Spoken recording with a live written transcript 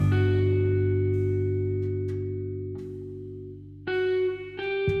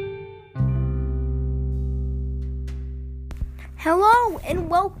Hello and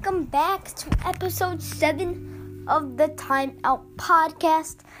welcome back to episode 7 of the Time Out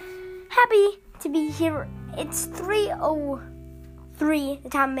Podcast. Happy to be here. It's 3:03 the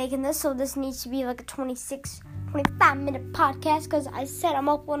time I'm making this, so this needs to be like a 25-minute podcast because I said I'm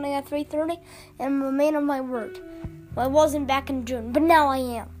uploading at 3:30 and I'm a man of my word. Well, I wasn't back in June, but now I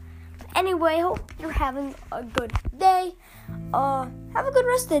am. Anyway, hope you're having a good day. Have a good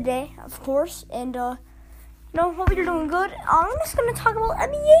rest of the day, of course, and hope you're doing good. I'm just going to talk about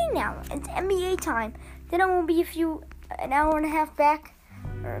NBA now. It's NBA time. Then I will be an hour and a half back,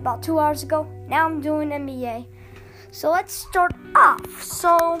 or about 2 hours ago. Now I'm doing NBA. So let's start off.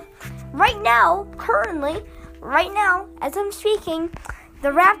 So right now, as I'm speaking,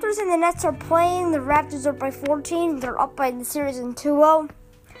 the Raptors and the Nets are playing. The Raptors are by 14. They're up by the series in 2-0.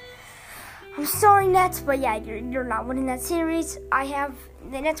 I'm sorry, Nets, but yeah, you're not winning that series. I have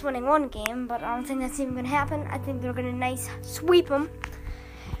the Nets winning one game, but I don't think that's even going to happen. I think they're going to sweep them.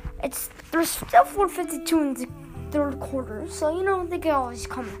 There's still 4:52 in the third quarter, so, they can always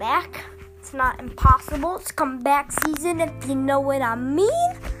come back. It's not impossible. It's comeback season, if you know what I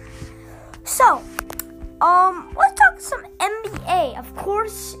mean. So, let's talk some NBA. Of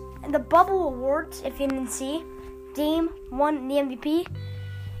course, the Bubble Awards, if you didn't see, Dame won the MVP.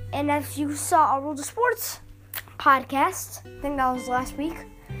 And as you saw our World of Sports podcast, I think that was last week,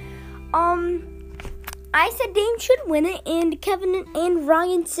 I said Dame should win it, and Kevin and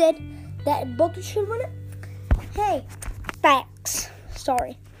Ryan said that Booker should win it. Hey, facts.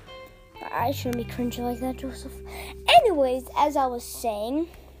 Sorry. I shouldn't be cringing like that, Joseph. Anyways, as I was saying,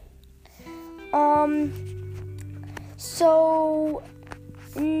 also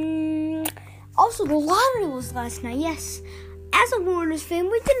the lottery was last night, yes. As a Warriors fan,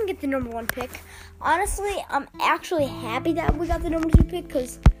 we didn't get the number 1 pick. Honestly, I'm actually happy that we got the number 2 pick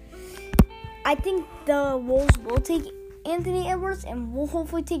because I think the Wolves will take Anthony Edwards and we'll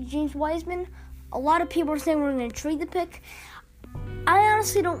hopefully take James Wiseman. A lot of people are saying we're going to trade the pick. I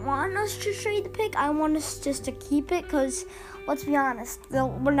honestly don't want us to trade the pick. I want us just to keep it because, let's be honest,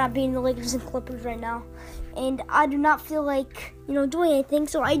 we're not beating the Lakers and Clippers right now. And I do not feel like, doing anything.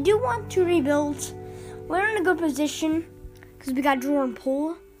 So I do want to rebuild. We're in a good position. Because we got Jordan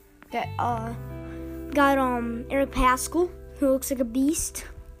Poole, got Eric Paschall, who looks like a beast.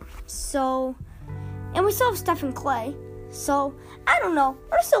 So, and we still have Stephen Clay. So, I don't know.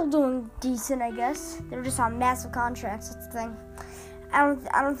 We're still doing decent, I guess. They're just on massive contracts. That's the thing. I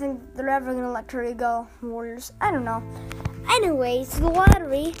don't think they're ever gonna let Curry go. Warriors. I don't know. Anyways, the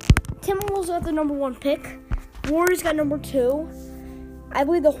lottery. Timberwolves got the number 1 pick. Warriors got number 2. I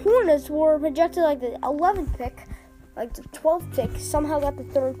believe the Hornets were projected like the 11th pick. Like the 12th pick, somehow got the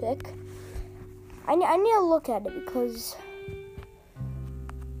 3rd pick. I need to look at it because,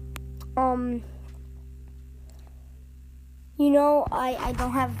 I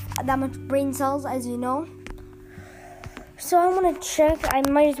don't have that much brain cells, as you know. So I want to check. I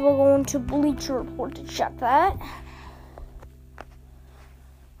might as well go into Bleacher Report to check that.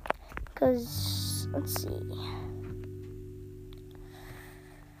 Because, let's see.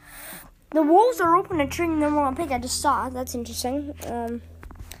 The Wolves are open to trading the number 1 pick. I just saw. That's interesting.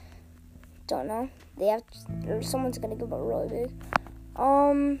 Don't know. Someone's gonna give up really big.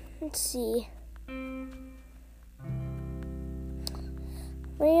 Let's see.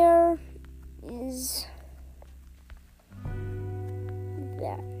 Where is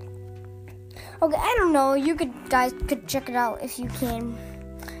that? Okay, I don't know. You guys could check it out if you can.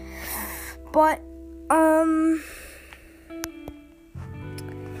 But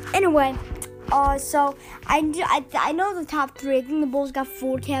anyway, so I know the top 3. I think the Bulls got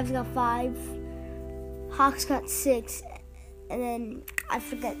 4, Cavs got 5, Hawks got 6, and then I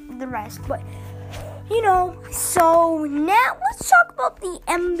forget the rest. But, so now let's talk about the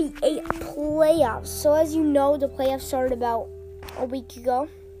NBA playoffs. So as you know, the playoffs started about a week ago.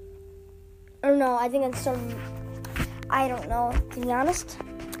 Or no, I think it started, I don't know, to be honest.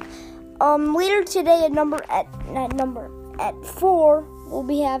 Later today at 4, we'll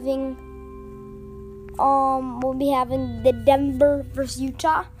be having the Denver versus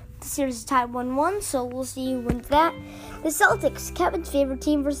Utah. The series is tied 1-1, so we'll see who wins that. The Celtics, Kevin's favorite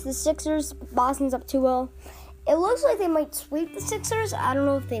team, versus the Sixers. Boston's up 2-0. It looks like they might sweep the Sixers. I don't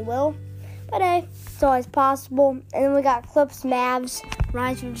know if they will, but hey, it's always possible. And then we got Clips, Mavs.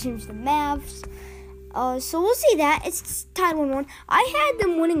 Ryan's favorite team's the Mavs. So we'll see that. It's tied 1-1. I had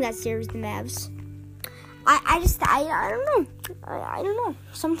them winning that series, the Mavs. I don't know. I don't know.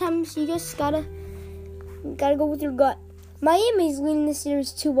 Sometimes you just gotta go with your gut. Miami's leading the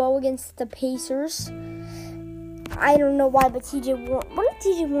series 2-0 against the Pacers. I don't know why, but TJ Warren. What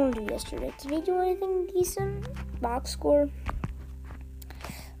did TJ Warren do yesterday? Did he do anything decent? Box score?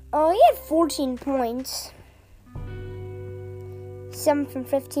 He had 14 points. 7 from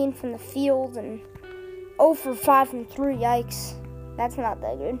 15 from the field and 0 for 5 from 3. Yikes. That's not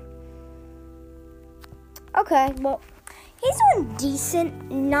that good. Okay, well, he's doing decent.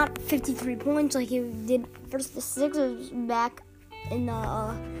 Not 53 points like he did versus the Sixers back in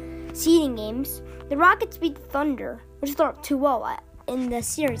the seeding games. The Rockets beat the Thunder, which they're up 2-0 in the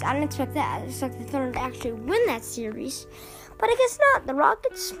series. I didn't expect that. I expected the Thunder to actually win that series. But I guess not. The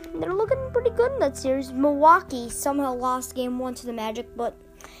Rockets, they're looking pretty good in that series. Milwaukee somehow lost game 1 to the Magic, but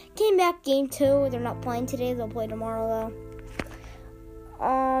came back game 2. They're not playing today. They'll play tomorrow, though.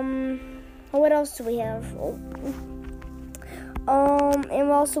 What else do we have?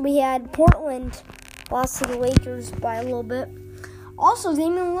 And also we had Portland lost to the Lakers by a little bit. Also,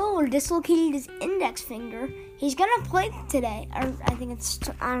 Damian Lillard dislocated his index finger. He's gonna play today. They're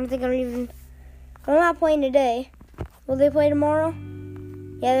not playing today. Will they play tomorrow?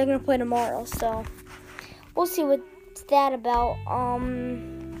 Yeah, they're gonna play tomorrow. So we'll see what's that about.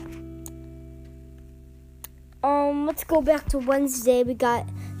 Let's go back to Wednesday. We got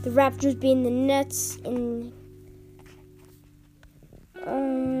the Raptors beating the Nets in.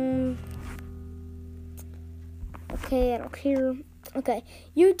 Okay, I don't care. Okay,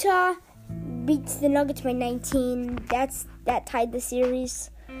 Utah beats the Nuggets by 19. That tied the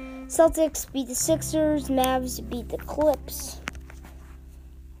series. Celtics beat the Sixers. Mavs beat the Clips.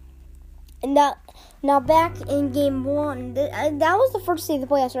 And now back in game 1. That was the first day of the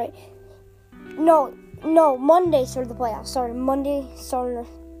playoffs, right? No, Monday started the playoffs. Sorry, Monday started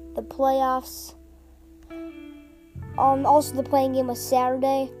the playoffs. Also the playing game was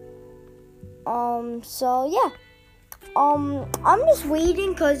Saturday. So yeah. I'm just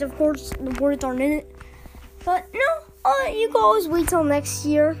waiting because of course the Warriors aren't in it. But no, you can always wait till next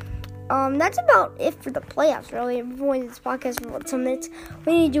year. That's about it for the playoffs, really. Everyone in this podcast for about 10 minutes.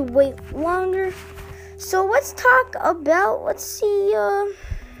 We need to wait longer. So let's talk about, let's see,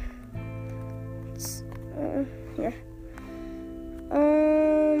 here.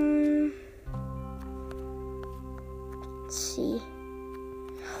 Let's see.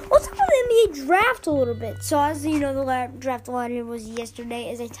 Let's talk about the NBA draft a little bit. So as you know, the draft lottery was yesterday,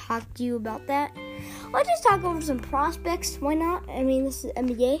 as I talked to you about that. Let's just talk over some prospects. Why not? I mean, this is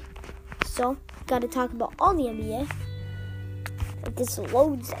NBA. So, got to talk about all the NBA. If this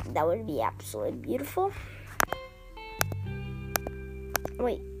loads, that would be absolutely beautiful.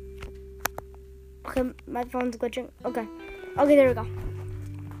 Wait. Okay, my phone's glitching. Okay, there we go.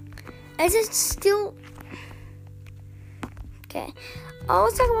 Is it still... Okay.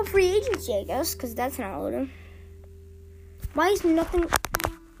 Let's talk about free agency, I guess, because that's not loading. Why is nothing...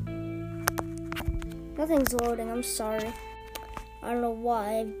 Nothing's loading, I'm sorry. I don't know why.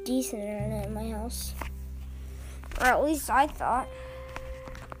 I have decent internet in my house. Or at least I thought.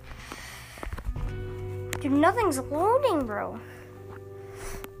 Dude, nothing's loading, bro.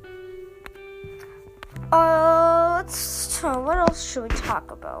 What else should we talk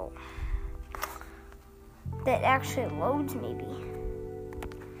about? That actually loads, maybe.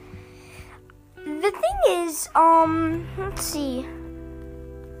 The thing is, let's see.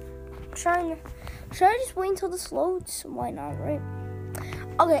 Should I just wait until this loads? Why not, right?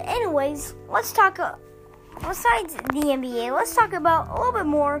 Okay, anyways, let's talk, besides the NBA, let's talk about a little bit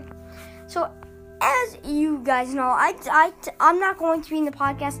more. So, as you guys know, I'm not going to be in the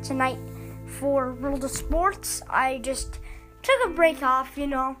podcast tonight for World of Sports. I just took a break off,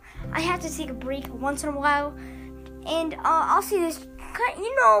 I have to take a break once in a while. And, I'll see this,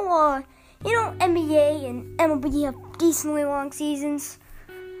 NBA and MLB have decently long seasons.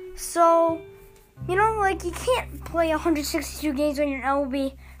 So, you can't play 162 games when you're an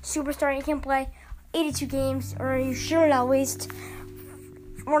MLB superstar. You can't play 82 games, or you should at least,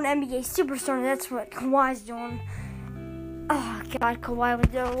 for an NBA superstar. And that's what Kawhi's doing. Oh, God, Kawhi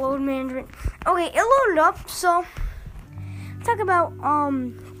with the load management. Okay, it loaded up, so talk about,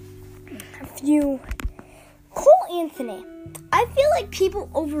 a few. Cole Anthony. I feel like people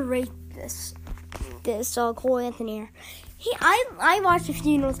overrate this Cole Anthony here. I watched a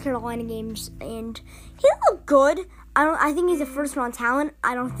few North Carolina games, and he looked good. I think he's a first-round talent.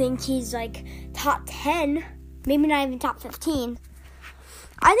 I don't think he's, top 10. Maybe not even top 15.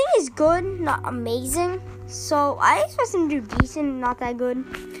 I think he's good, not amazing. So, I expect him to do decent, not that good.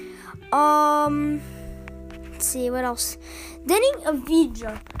 Let's see, what else? Denny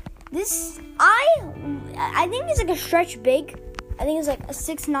Avdija. I think he's a stretch big. I think he's a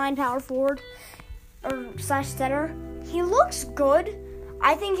 6'9" power forward, or / center. He looks good.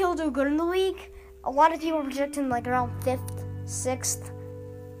 I think he'll do good in the league. A lot of people are projecting around 5th, 6th.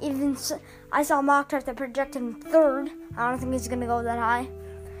 Even I saw a mock draft that projected him 3rd. I don't think he's going to go that high.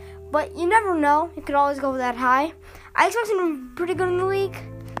 But you never know. You could always go that high. I expect him to be pretty good in the league.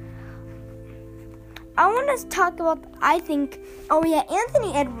 I want to talk about,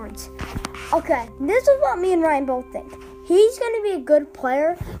 Anthony Edwards. Okay, this is what me and Ryan both think. He's going to be a good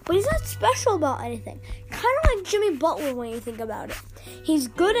player, but he's not special about anything. Kind of like Jimmy Butler when you think about it. He's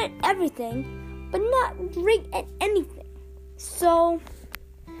good at everything, but not great at anything. So,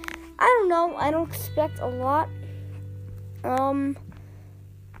 I don't know. I don't expect a lot.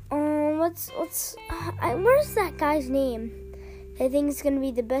 Where's that guy's name? I think he's going to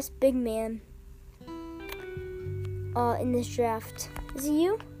be the best big man in this draft. Is it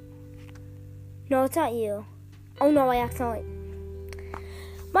you? No, it's not you. Oh no, I accidentally.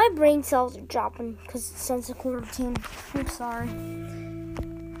 My brain cells are dropping because it's since the quarter team. I'm sorry.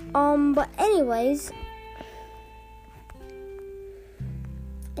 But anyways,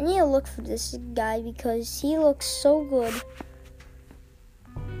 I need to look for this guy because he looks so good.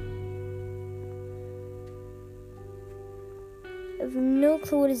 I have no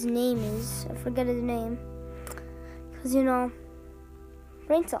clue what his name is. I forget his name. Because,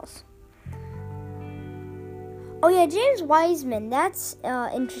 brain cells. Oh, yeah, James Wiseman. That's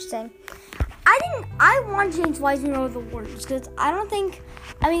interesting. I want James Wiseman over the Warriors. Because the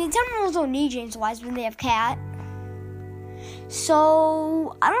Timberwolves don't need James Wiseman. They have Cat.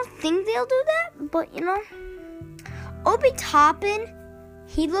 So, I don't think they'll do that. But, Obi Toppin,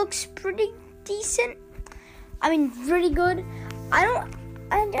 he looks pretty decent. Pretty good. I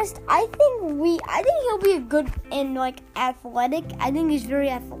think he'll be a good and athletic. I think he's very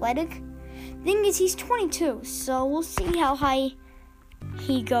athletic. Thing is, he's 22, so we'll see how high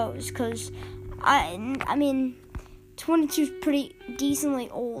he goes. Cause 22 is pretty decently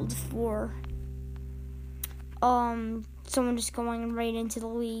old for someone just going right into the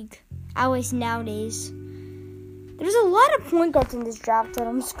league. At least nowadays. There's a lot of point guards in this draft that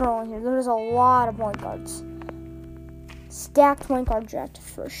I'm scrolling here. There's a lot of point guards. Stacked point guard draft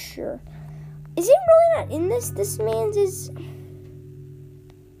for sure. Is he really not in this? This man's is.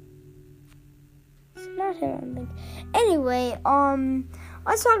 It's not him, I don't think. Anyway,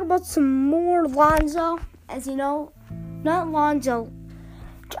 let's talk about some more Lonzo. As you know, not Lonzo.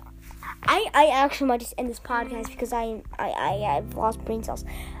 I actually might just end this podcast because I've lost brain cells.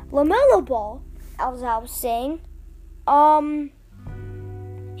 LaMelo Ball, as I was saying,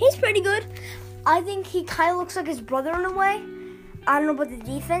 he's pretty good. I think he kind of looks like his brother in a way. I don't know about the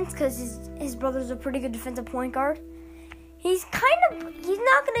defense because his brother's a pretty good defensive point guard. He's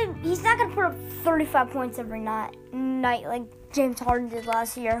not gonna put up 35 points every night like James Harden did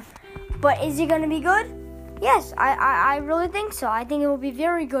last year. But is he gonna be good? Yes, I really think so. I think it will be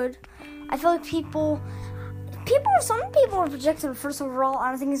very good. I feel like some people are projecting first overall. I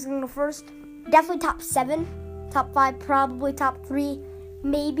don't think he's gonna go first. Definitely top 7, top 5, probably top 3,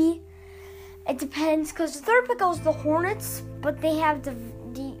 maybe. It depends, because the third pick goes to the Hornets, but they have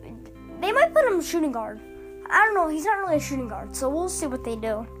they might put him shooting guard. I don't know. He's not really a shooting guard, so we'll see what they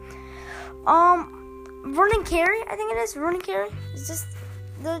do. Vernon Carey, I think it is. Vernon Carey? Is this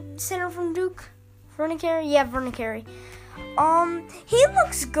the center from Duke? Vernon Carey? Yeah, Vernon Carey. He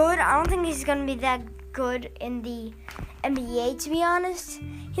looks good. I don't think he's gonna be that good in the NBA, to be honest.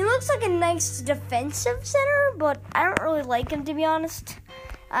 He looks like a nice defensive center, but I don't really like him, to be honest.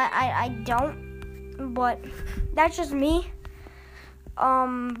 I don't, but that's just me.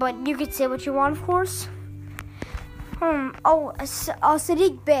 But you could say what you want, of course.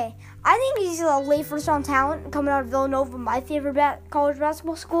 Sadiq Bey. I think he's a late first round talent coming out of Villanova, my favorite college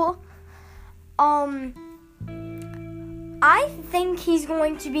basketball school. I think he's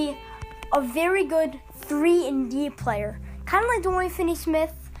going to be a very good 3-and-D player. Kind of like Dorian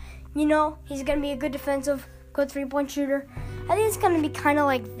Finney-Smith. He's going to be a good defensive, good 3-point shooter. I think it's going to be kind of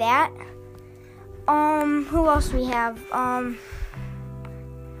like that. Who else we have?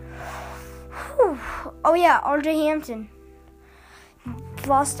 RJ Hampton.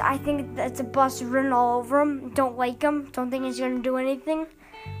 Bust. I think that's a bust written all over him. Don't like him. Don't think he's going to do anything.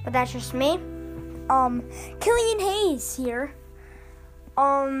 But that's just me. Killian Hayes here.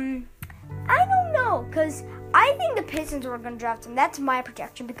 I don't know, because I think the Pistons are going to draft him. That's my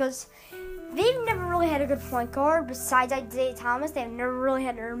projection, because they've never really had a good point guard. Besides Isaiah Thomas, they've never really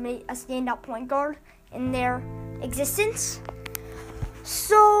had a standout point guard in their existence.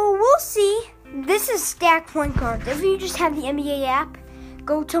 So, we'll see. This is stacked point guards. If you just have the NBA app,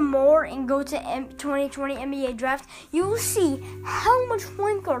 go to more and go to 2020 NBA draft, you will see how much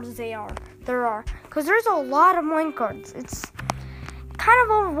point guards there are. Because there's a lot of point guards. It's kind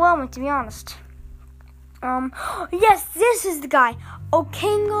of overwhelming, to be honest. Yes, this is the guy.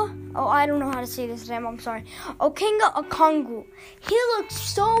 Okenga. Oh, I don't know how to say this name. I'm sorry. Okenga Okongwu. He looks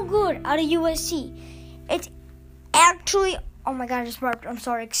so good out of USC. It's actually. Oh my God, I just burped. I'm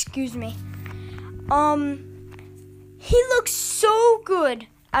sorry. Excuse me. He looks so good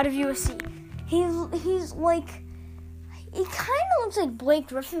out of USC. He's like. He kind of looks like Blake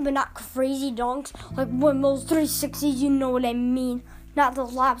Griffin, but not crazy dunks. Like one of those 360s, you know what I mean. Not the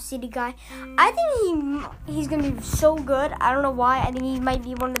Lob City guy. I think he's going to be so good. I don't know why. I think he might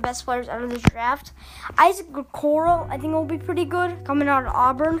be one of the best players out of this draft. Isaac Okoro, I think will be pretty good. Coming out of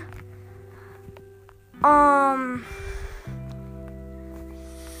Auburn.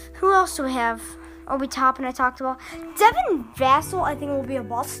 Who else do we have? Obi Toppin I talked about. Devin Vassell, I think will be a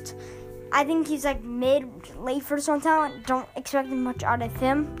bust. I think he's like late first round talent. Don't expect much out of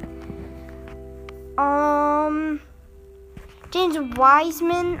him. James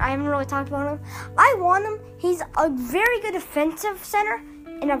Wiseman, I haven't really talked about him. I want him. He's a very good defensive center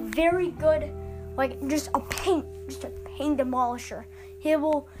and a very good, just a paint demolisher. He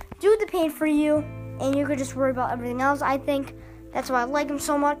will do the paint for you, and you could just worry about everything else. I think that's why I like him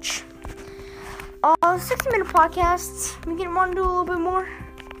so much. 60-minute podcast. We want to do a little bit more.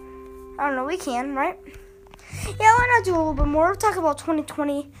 I don't know, we can, right? Yeah, why not do a little bit more? We'll talk about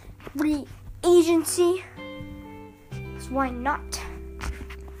 2020 free agency. So why not?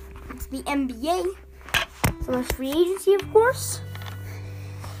 It's the NBA. So there's free agency, of course.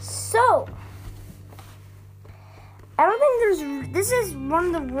 So, I don't think this is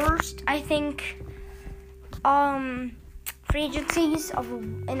one of the worst, I think, free agencies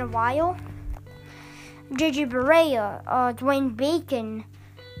in a while. JJ Barea, Dwayne Bacon,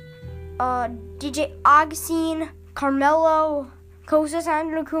 DJ Augustine, Carmelo, Kostas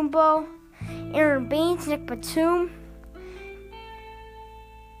Antetokounmpo, Aaron Baines, Nick Batum.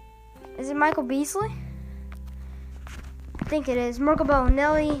 Is it Michael Beasley? I think it is. Marco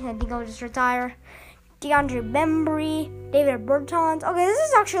Bellinelli, I think I'll just retire. DeAndre Bembry, David Bertans. Okay, this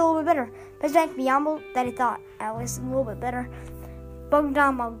is actually a little bit better. Bezak Biyombo, that I thought at least a little bit better.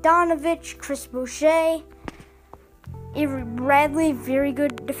 Bogdan Bogdanovic, Chris Boucher, Avery Bradley, very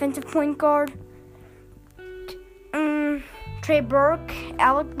good defensive point guard. Trey Burke,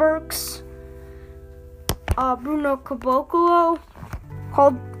 Alec Burks, Bruno Caboclo,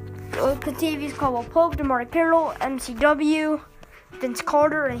 Kentavious Caldwell-Pope, DeMar Carroll, MCW, Vince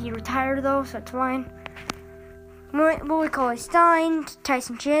Carter, he retired though, so that's fine. Willie Cauley-Stein,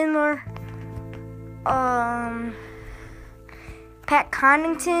 Tyson Chandler, Pat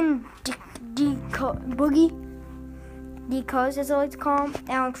Connaughton, Boogie, D-Cuz as I like to call him,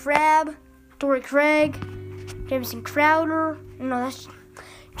 Alan Crabb, Torrey Craig, Jamison Crowder.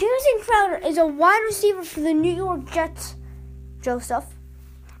 Jamison Crowder is a wide receiver for the New York Jets. Joseph.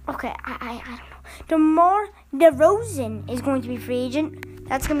 Okay, I don't know. DeMar DeRozan is going to be free agent.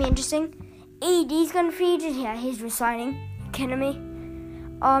 That's going to be interesting. AD's going to be free agent. Yeah, he's resigning. You kidding me?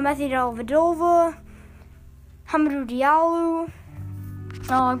 Matthew Dellavedova, Hamidou Diallo,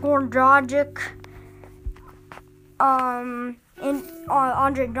 Goran Dragic, and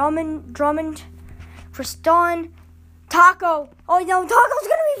Andre Drummond, Chris Dunn, Taco. Oh no, Taco's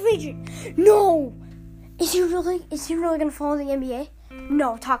gonna be free agent. No, is he really gonna follow the NBA?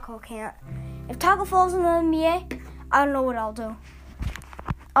 No, Taco can't. If Taco falls in the NBA, I don't know what I'll do.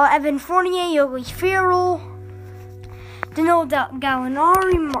 Evan Fournier, Yogi Ferrell, Danilo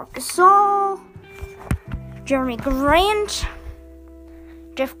Gallinari, Marc Gasol, Jeremy Grant,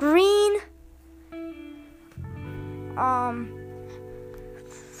 Jeff Green,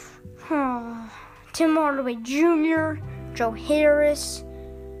 Tim Hardaway Jr., Joe Harris,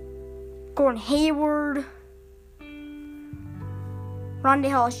 Gordon Hayward,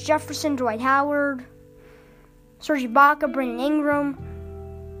 Rondae Hollis-Jefferson, Dwight Howard, Serge Ibaka, Brandon Ingram,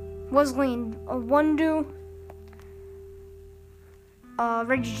 Wesley Nwundu,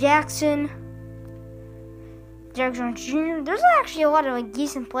 Reggie Jackson, Derek Jones Jr. There's actually a lot of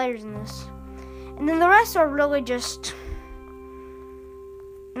decent players in this. And then the rest are really just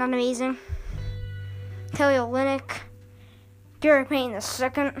not amazing. Kelly Olynyk, Gary Payton II.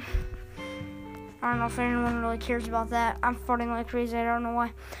 I don't know if anyone really cares about that. I'm farting like crazy. I don't know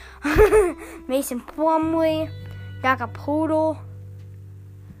why. Mason Plumlee, Jakob Poeltl,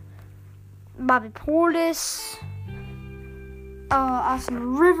 Bobby Portis,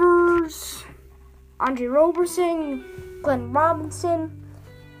 Austin Rivers, Andre Roberson, Glenn Robinson,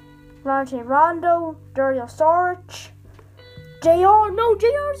 Rajon Rondo, Dario Saric, JR. No,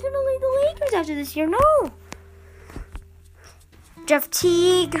 JR is going to leave the Lakers after this year. No. Jeff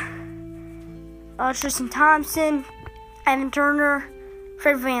Teague, Tristan Thompson, Evan Turner,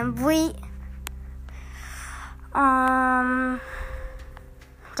 Fred VanVleet,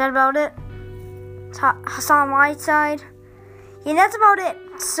 that about it? Hassan Whiteside. Yeah, that's about it.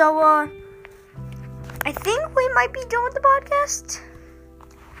 So, I think we might be done with the podcast.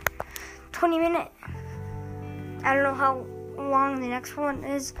 20 minutes. I don't know how long the next one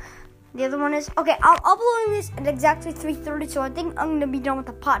is. The other one is. Okay, I'm uploading this at exactly 3:30, so I think I'm going to be done with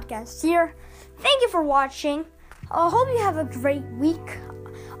the podcast here. Thank you for watching. I hope you have a great week.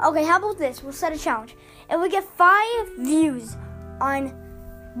 Okay, how about this? We'll set a challenge. If we get 5 views on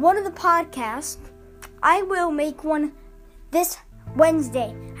one of the podcasts, I will make one this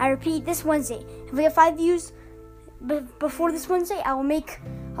Wednesday. I repeat, this Wednesday. If we get 5 views before this Wednesday, I will make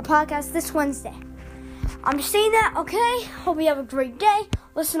a podcast this Wednesday. I'm just saying that, okay? Hope you have a great day.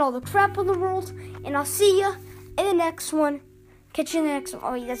 Listen to all the crap in the world. And I'll see you in the next one. Catch you in the next one.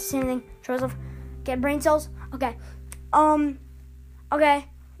 Oh, yeah, that's the same thing. Joseph, get brain cells. Okay. Okay.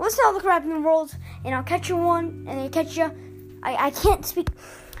 Listen to all the crap in the world. And I'll catch you one. And then catch you. I can't speak.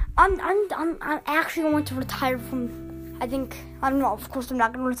 I'm actually going to retire from, I don't know. Of course, I'm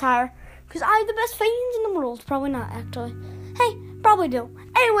not going to retire. Because I have the best fans in the world. Probably not, actually. Hey, probably do.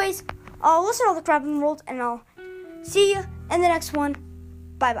 Anyways, I'll listen to all the crap in the world, and I'll see you in the next one.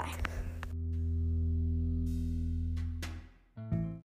 Bye-bye.